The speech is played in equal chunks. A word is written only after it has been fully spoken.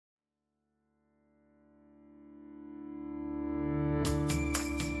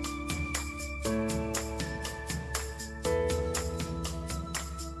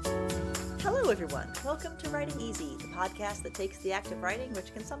everyone. Welcome to Writing Easy, the podcast that takes the act of writing,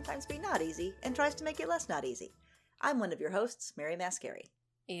 which can sometimes be not easy, and tries to make it less not easy. I'm one of your hosts, Mary Mascari.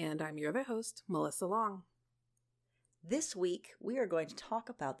 And I'm your other host, Melissa Long. This week, we are going to talk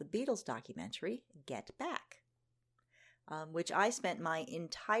about the Beatles documentary, Get Back, which I spent my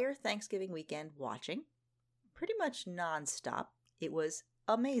entire Thanksgiving weekend watching, pretty much nonstop. It was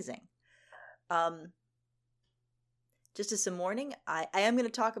amazing. Just as some warning, I am going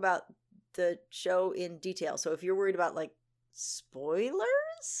to talk about the show in detail. So if you're worried about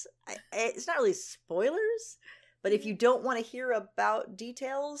spoilers, it's not really spoilers, but if you don't want to hear about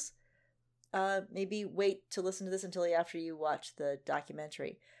details, maybe wait to listen to this until after you watch the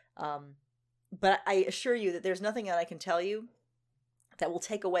documentary. But I assure you that there's nothing that I can tell you that will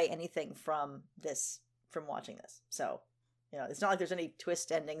take away anything from watching this. So, it's not like there's any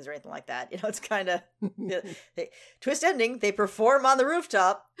twist endings or anything like that. It's kind of twist ending. They perform on the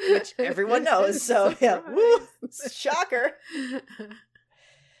rooftop, which everyone knows. So yeah, woo, shocker.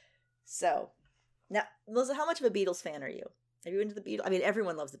 So now, Melissa, how much of a Beatles fan are you? Are you into the Beatles? I mean,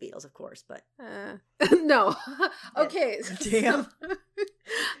 everyone loves the Beatles, of course, but no. Okay, damn.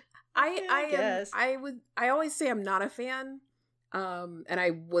 I guess. I always say I'm not a fan. And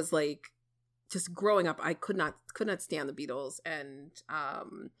I was just growing up, I could not stand the Beatles, and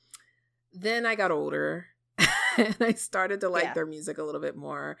then I got older and I started to like their music a little bit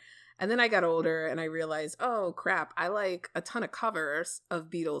more. And then I got older and I realized, oh crap, I like a ton of covers of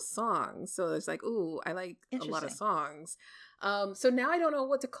Beatles songs. So it's ooh, I like a lot of songs. So now I don't know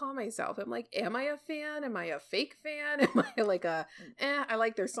what to call myself. I'm am I a fan? Am I a fake fan? Am I I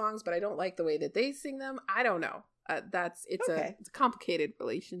like their songs, but I don't like the way that they sing them? I don't know. It's a complicated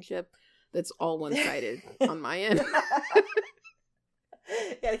relationship. That's all one-sided on my end.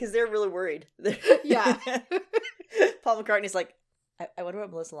 Yeah, because they're really worried. Yeah. Paul McCartney's like, I wonder what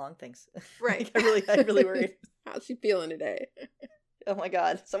Melissa Long thinks. Right. I'm really worried. How's she feeling today? Oh my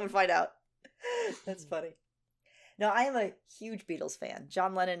God. Someone find out. That's funny. No, I am a huge Beatles fan.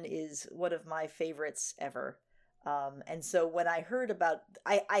 John Lennon is one of my favorites ever. And so when I heard about,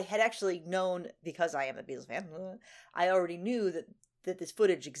 I had actually known, because I am a Beatles fan, I already knew that this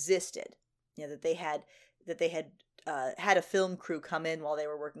footage existed. That they had had a film crew come in while they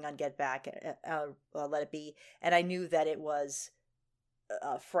were working on Get Back, Let It Be, and I knew that it was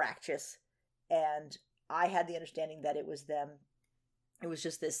fractious, and I had the understanding that it was them. It was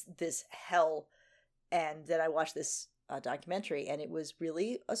just this hell, and then I watched this documentary, and it was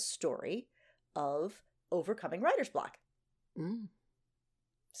really a story of overcoming writer's block.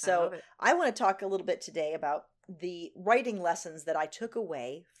 So I want to talk a little bit today about the writing lessons that I took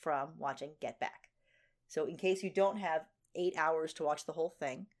away from watching Get Back. So in case you don't have 8 hours to watch the whole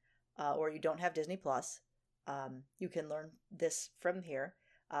thing, or you don't have Disney Plus, you can learn this from here.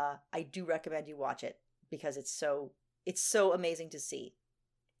 I do recommend you watch it because it's so amazing to see.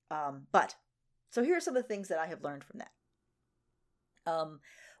 So here are some of the things that I have learned from that.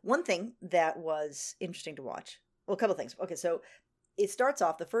 One thing that was interesting to watch, well, a couple of things. Okay, so it starts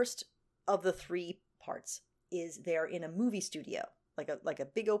off, the first of the 3 parts is they're in a movie studio, like a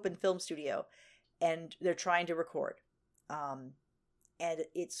big open film studio, and they're trying to record. And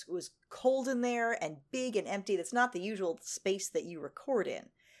it was cold in there and big and empty. That's not the usual space that you record in.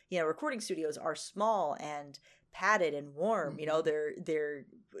 Recording studios are small and padded and warm. They're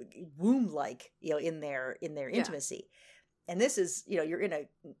womb-like, in their intimacy. And this is, you're in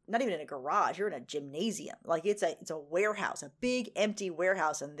not even in a garage, you're in a gymnasium. It's a warehouse, a big empty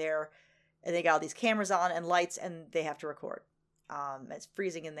warehouse, and they got all these cameras on and lights, and they have to record. It's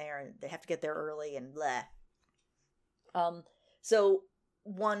freezing in there, and they have to get there early, and blah. So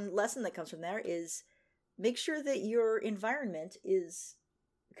one lesson that comes from there is make sure that your environment is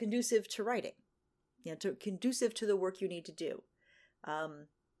conducive to writing, conducive to the work you need to do.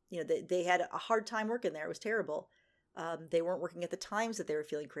 They had a hard time working there. It was terrible. They weren't working at the times that they were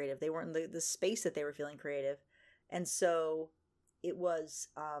feeling creative. They weren't in the space that they were feeling creative. And so it was,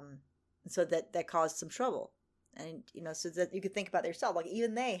 so that caused some trouble. And, so that you could think about yourself,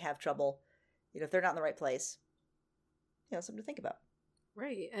 even they have trouble, if they're not in the right place, something to think about.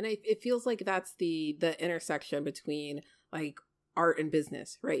 Right. And it feels like that's the intersection between art and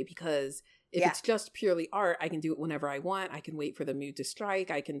business, right? Because if it's just purely art, I can do it whenever I want. I can wait for the mood to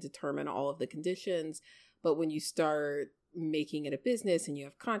strike. I can determine all of the conditions. But when you start making it a business and you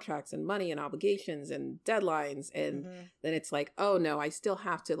have contracts and money and obligations and deadlines, and then it's oh no, I still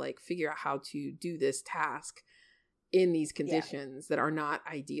have to figure out how to do this task in these conditions that are not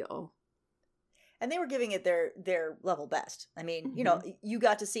ideal. And they were giving it their level best. I mean, you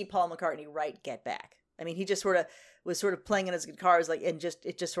got to see Paul McCartney write Get Back. I mean, he just sort of was sort of playing on his guitars, like, and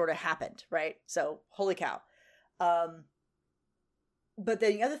it just sort of happened, right? So, holy cow. But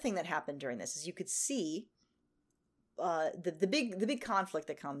the other thing that happened during this is you could see the big conflict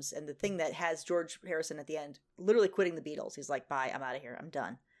that comes, and the thing that has George Harrison at the end literally quitting the Beatles. He's like, bye, I'm out of here, I'm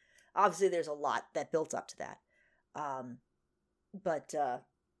done. Obviously, there's a lot that built up to that. But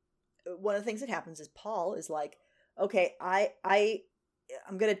one of the things that happens is Paul is like, okay,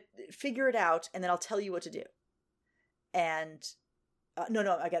 I'm going to figure it out, and then I'll tell you what to do. And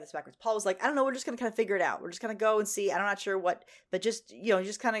no, I got this backwards. Paul was like, I don't know, we're just going to kind of figure it out. We're just going to go and see. I'm not sure what, but just,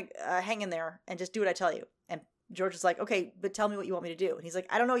 just kind of hang in there and just do what I tell you. And George is like, okay, but tell me what you want me to do. And he's like,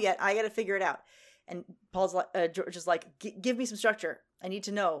 I don't know yet. I got to figure it out. And Paul's like, George is like, give me some structure. I need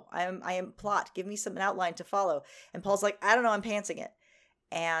to know. I am plot. Give me an outline to follow. And Paul's like, I don't know. I'm pantsing it.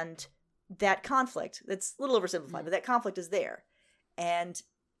 And that conflict, that's a little oversimplified, but that conflict is there. And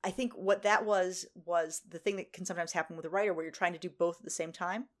I think what that was the thing that can sometimes happen with a writer, where you're trying to do both at the same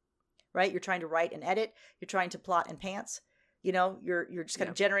time, right? You're trying to write and edit. You're trying to plot and pants. You're just kind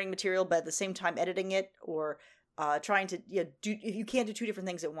of generating material, but at the same time editing it, or trying to you can't do two different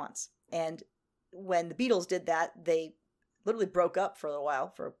things at once. And when the Beatles did that, they literally broke up for a little while,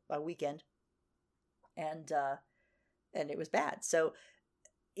 for a weekend, and it was bad. So,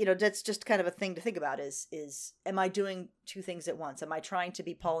 that's just kind of a thing to think about is am I doing two things at once? Am I trying to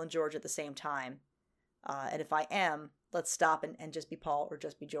be Paul and George at the same time? And if I am, let's stop and just be Paul or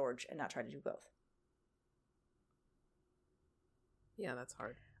just be George and not try to do both. Yeah, that's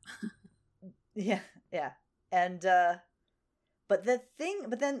hard. Yeah. And, but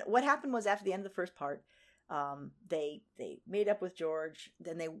then what happened was, after the end of the first part, they made up with George,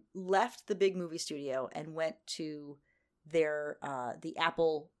 then they left the big movie studio and went to their the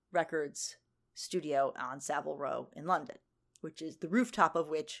Apple Records studio on Savile Row in London, which is the rooftop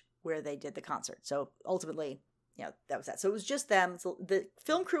of where they did the concert. So ultimately, that was that. So it was just them. So the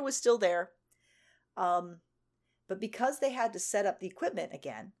film crew was still there, but because they had to set up the equipment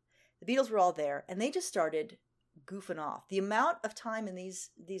again, the Beatles were all there, and they just started goofing off. The amount of time in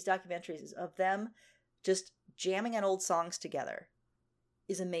these documentaries is of them just jamming on old songs together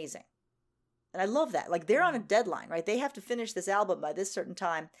is amazing. And I love that. Like, they're on a deadline, right? They have to finish this album by this certain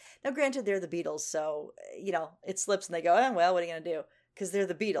time. Now, granted, they're the Beatles, so, it slips and they go, well, what are you going to do? Because they're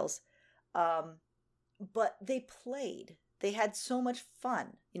the Beatles. But they played. They had so much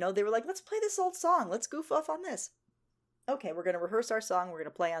fun. They were like, let's play this old song. Let's goof off on this. Okay, we're going to rehearse our song. We're going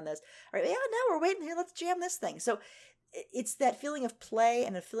to play on this. All right, yeah, now we're waiting here. Let's jam this thing. So it's that feeling of play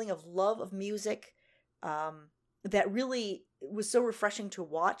and a feeling of love of music that really was so refreshing to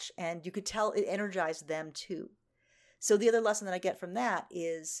watch, and you could tell it energized them too. So the other lesson that I get from that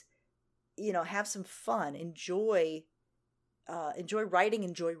is, have some fun, enjoy writing,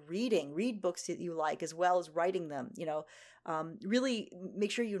 enjoy reading, read books that you like as well as writing them. Really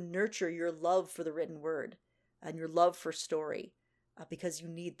make sure you nurture your love for the written word and your love for story, because you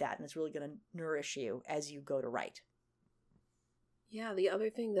need that, and it's really going to nourish you as you go to write. Yeah, the other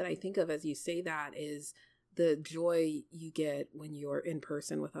thing that I think of as you say that is the joy you get when you're in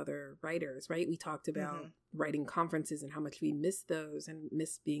person with other writers, right? We talked about writing conferences and how much we miss those and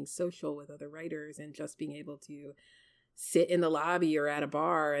miss being social with other writers, and just being able to sit in the lobby or at a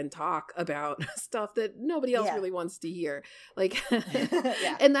bar and talk about stuff that nobody else really wants to hear. Like,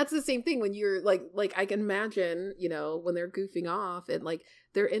 and that's the same thing when you're like I can imagine, when they're goofing off and like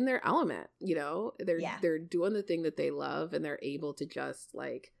they're in their element, they're doing the thing that they love, and they're able to just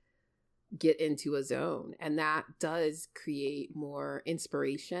like get into a zone. And that does create more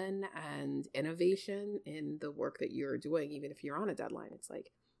inspiration and innovation in the work that you're doing. Even if you're on a deadline, it's like,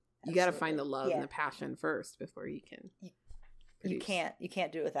 you got to find the love and the passion first before you can. You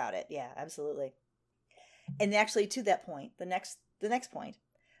can't do it without it. Yeah, absolutely. And actually, to that point, the next point,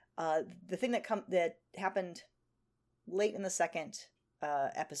 the thing that happened late in the second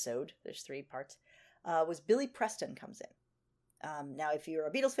episode, there's 3 parts, was Billy Preston comes in. Now, if you're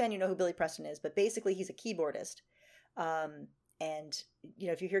a Beatles fan, you know who Billy Preston is, but basically he's a keyboardist. And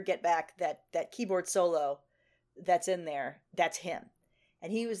if you hear Get Back, that keyboard solo that's in there, that's him.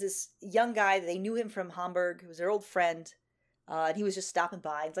 And he was this young guy. They knew him from Hamburg. He was their old friend. And he was just stopping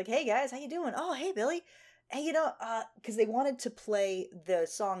by. It's like, hey, guys, how you doing? Oh, hey, Billy. Hey, because they wanted to play the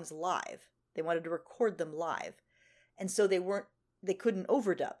songs live. They wanted to record them live. And so they couldn't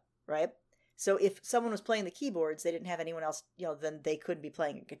overdub, right? So if someone was playing the keyboards, they didn't have anyone else, then they couldn't be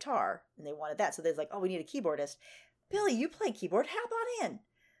playing a guitar. And they wanted that. So they're like, oh, we need a keyboardist. Billy, you play keyboard. Hop on in.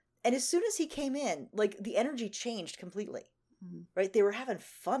 And as soon as he came in, like, the energy changed completely. Right? They were having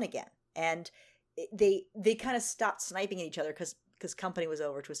fun again. And they kind of stopped sniping at each other because company was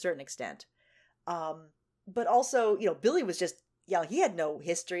over to a certain extent. but also, Billy was just, he had no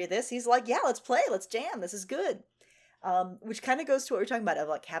history of this. He's like, yeah, let's play, let's jam, this is good. Which kind of goes to what we're talking about of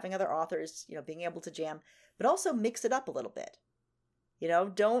like having other authors, being able to jam, but also mix it up a little bit.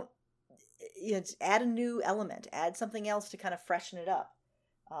 Don't, add a new element, add something else to kind of freshen it up.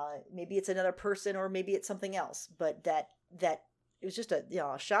 Maybe it's another person or maybe it's something else, but that it was just a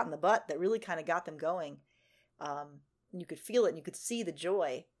shot in the butt that really kind of got them going. You could feel it and you could see the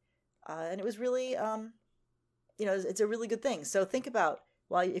joy. And it was really, it's a really good thing. So think about,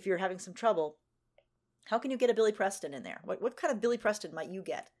 if you're having some trouble, how can you get a Billy Preston in there? What kind of Billy Preston might you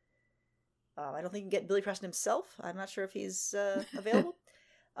get? I don't think you can get Billy Preston himself. I'm not sure if he's available.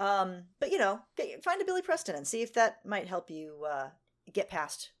 But find a Billy Preston and see if that might help you get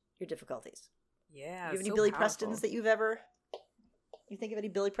past your difficulties. Yeah. Do you have any Billy Prestons that you think of any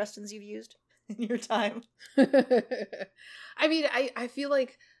Billy Prestons you've used in your time? I mean, I feel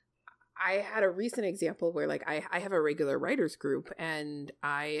like I had a recent example where like I have a regular writers group and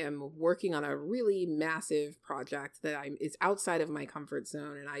I am working on a really massive project that is outside of my comfort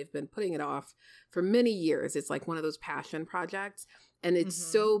zone, and I've been putting it off for many years. It's like one of those passion projects, and it's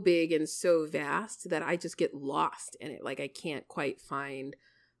so big and so vast that I just get lost in it. Like I can't quite find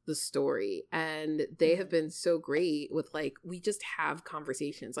the story, and they have been so great with like, we just have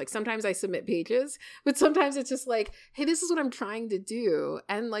conversations. Like sometimes I submit pages, but sometimes it's just like, hey, this is what I'm trying to do,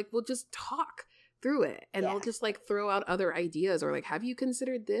 and like we'll just talk through it, and I'll just like throw out other ideas, or like, have you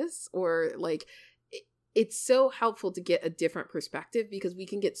considered this? Or like it's so helpful to get a different perspective, because we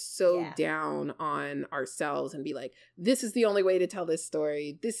can get so down on ourselves and be like, this is the only way to tell this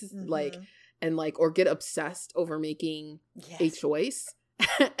story, this is like, and like, or get obsessed over making a choice.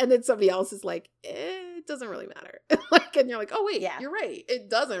 And then somebody else is like, it doesn't really matter. Like, and you're like, oh wait, you're right,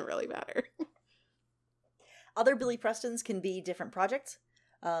 it doesn't really matter. Other Billy Prestons can be different projects.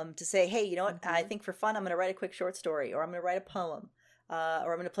 To say, hey, you know what? I think for fun, I'm going to write a quick short story, or I'm going to write a poem, or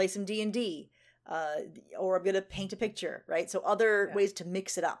I'm going to play some D&D, or I'm going to paint a picture, right? So other ways to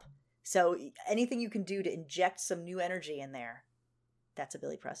mix it up. So anything you can do to inject some new energy in there, that's a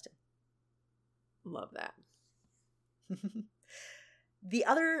Billy Preston. Love that. The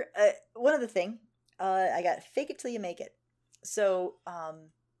other, one other thing, I got Fake It Till You Make It. So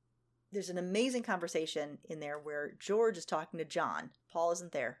there's an amazing conversation in there where George is talking to John. Paul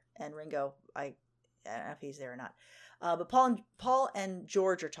isn't there, and Ringo, I don't know if he's there or not. But Paul and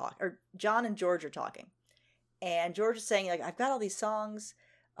George are talking, or John and George are talking. And George is saying, like, I've got all these songs,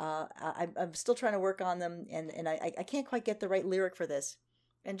 I'm still trying to work on them, and I can't quite get the right lyric for this.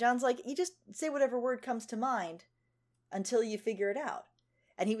 And John's like, you just say whatever word comes to mind until you figure it out.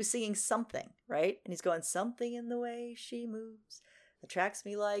 And he was singing Something, right? And he's going, something in the way she moves attracts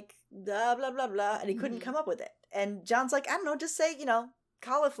me like blah, blah, blah, blah. And he couldn't come up with it. And John's like, I don't know, just say,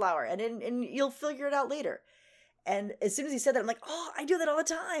 cauliflower, and you'll figure it out later. And as soon as he said that, I'm like, oh, I do that all the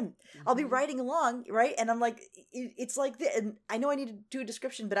time. I'll be writing along, right? And I'm like, it's like this. And I know I need to do a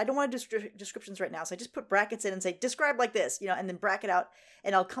description, but I don't want to do descriptions right now. So I just put brackets in and say, describe like this, and then bracket out,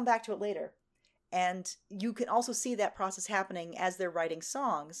 and I'll come back to it later. And you can also see that process happening as they're writing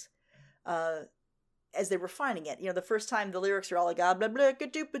songs, as they're refining it. The first time the lyrics are all like, blah, blah, blah,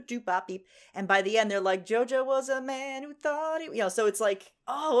 doop, bop, beep. And by the end, they're like, Jojo was a man who thought he, so it's like,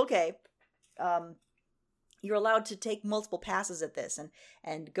 oh, okay. You're allowed to take multiple passes at this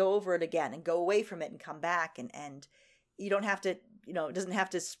and go over it again and go away from it and come back. And you don't have to, it doesn't have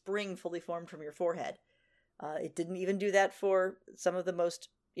to spring fully formed from your forehead. It didn't even do that for some of the most,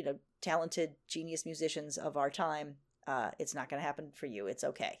 talented genius musicians of our time. It's not going to happen for you. It's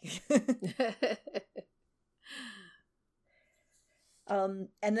okay. And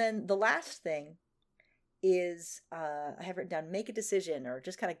then the last thing is, I have written down, make a decision, or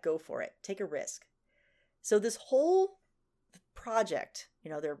just kind of go for it. Take a risk. So this whole project,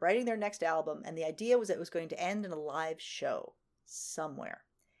 they're writing their next album, and the idea was that it was going to end in a live show somewhere.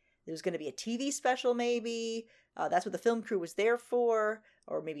 There was going to be a TV special, maybe. That's what the film crew was there for,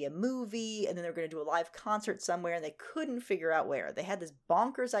 or maybe a movie, and then they were going to do a live concert somewhere, and they couldn't figure out where. They had this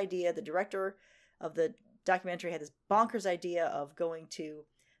bonkers idea. The director of the documentary had this bonkers idea of going to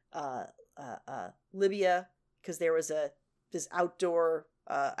Libya, because there was this outdoor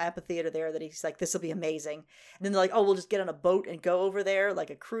amphitheater there that he's like, this will be amazing. And then they're like, oh, we'll just get on a boat and go over there, like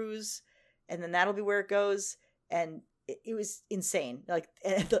a cruise, and then that'll be where it goes. And it was insane. Like,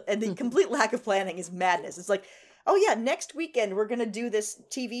 and the complete lack of planning is madness. It's like, oh yeah, next weekend we're gonna do this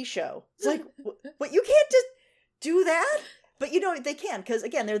TV show. It's like, but you can't just do that. But they can, because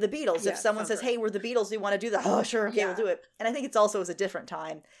again, they're the Beatles. If someone says, hey, we're the Beatles, we want to do that, oh sure, okay, we'll do it. And I think it's also a different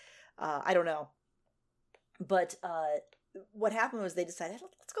time. I don't know, but what happened was they decided,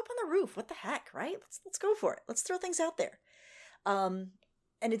 let's go up on the roof. What the heck, right? Let's go for it. Let's throw things out there. And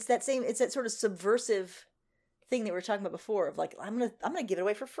it's that sort of subversive thing that we were talking about before of like, I'm gonna give it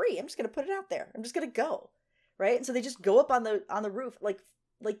away for free. I'm just gonna put it out there. I'm just gonna go, right? And so they just go up on the roof like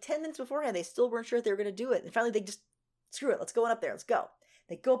 10 minutes beforehand. They still weren't sure if they were gonna do it, and finally they just, screw it, let's go on up there. Let's go.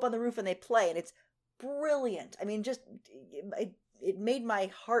 They go up on the roof and they play, and it's brilliant. I mean, just it made my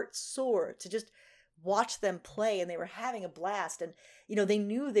heart soar to just watch them play, and they were having a blast. And they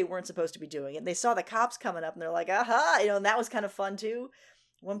knew they weren't supposed to be doing it. They saw the cops coming up, and they're like, aha, and that was kind of fun too.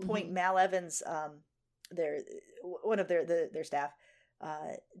 One point, Mal Evans, one of their staff,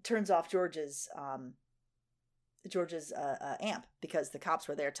 turns off George's amp because the cops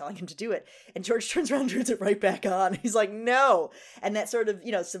were there telling him to do it, and George turns around and turns it right back on. He's like, no. And that sort of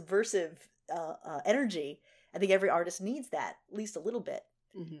subversive energy, I think every artist needs that at least a little bit.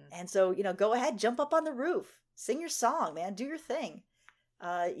 And so go ahead, jump up on the roof, sing your song, man, do your thing.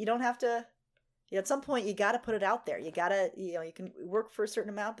 You don't have to, at some point you got to put it out there. You got to, you can work for a certain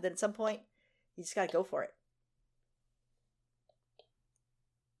amount, but then at some point you just got to go for it.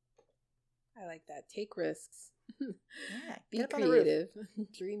 I like that. Take risks. Yeah, be creative.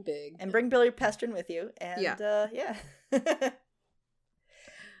 Dream big. And bring Billy Pestrin with you. And yeah.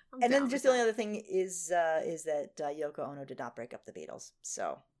 And then just the only other thing is that Yoko Ono did not break up the Beatles.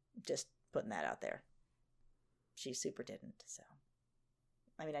 So just putting that out there. She super didn't. So,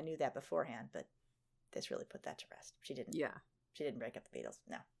 I mean, I knew that beforehand, but this really put that to rest. She didn't. Yeah. She didn't break up the Beatles.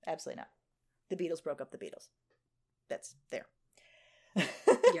 No, absolutely not. The Beatles broke up the Beatles. That's there.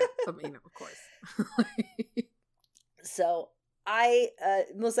 Yeah, of course. So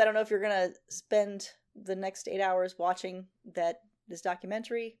Melissa, I don't know if you're going to spend the next 8 hours watching this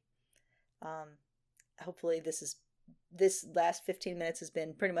documentary. Hopefully this last 15 minutes has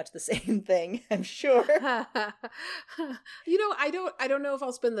been pretty much the same thing, I'm sure. I don't know if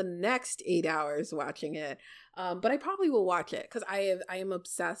I'll spend the next 8 hours watching it. But I probably will watch it because I am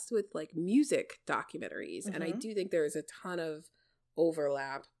obsessed with like music documentaries. And I do think there is a ton of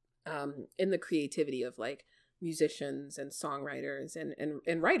overlap in the creativity of like musicians and songwriters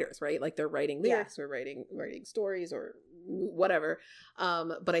and writers, right? Like they're writing lyrics or writing stories or whatever.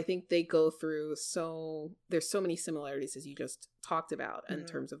 But I think they go through there's so many similarities as you just talked about in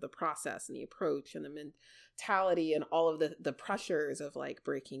terms of the process and the approach and the mentality and all of the pressures of like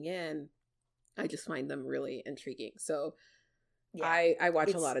breaking in. I just find them really intriguing. So I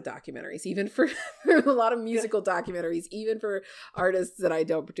watch a lot of documentaries, even for a lot of musical documentaries, even for artists that I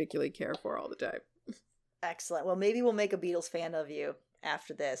don't particularly care for all the time. Excellent. Well, maybe we'll make a Beatles fan of you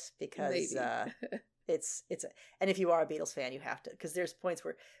after this because it's and if you are a Beatles fan, you have to, because there's points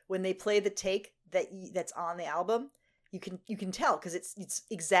where when they play the take that's on the album, you can tell because it's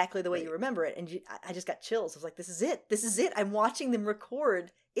exactly the way you remember it, and I just got chills. I was like, this is it. I'm watching them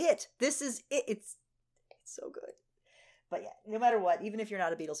record it. This is it. It's so good. But yeah, no matter what, even if you're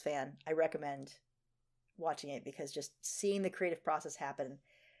not a Beatles fan, I recommend watching it because just seeing the creative process happen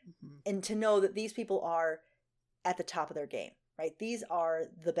and to know that these people are at the top of their game, right? These are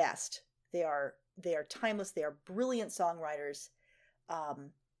the best. They are timeless. They are brilliant songwriters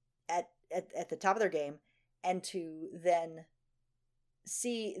at the top of their game. And to then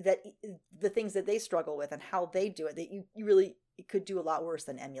see that the things that they struggle with and how they do it, that you really could do a lot worse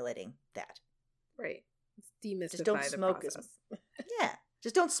than emulating that. Right. Demystify just don't the smoke process.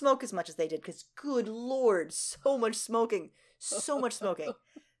 Just don't smoke as much as they did, because good Lord, so much smoking, so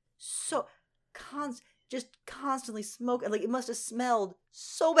just constantly smoking. Like, it must have smelled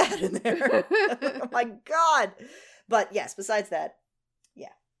so bad in there. Oh my God. But yes, besides that,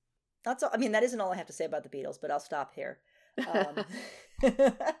 that's all. I mean, that isn't all I have to say about the Beatles, but I'll stop here.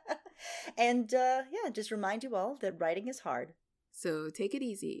 And just remind you all that writing is hard. So take it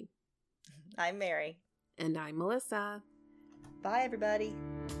easy. I'm Mary. And I'm Melissa. Bye, everybody.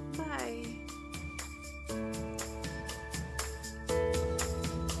 Bye.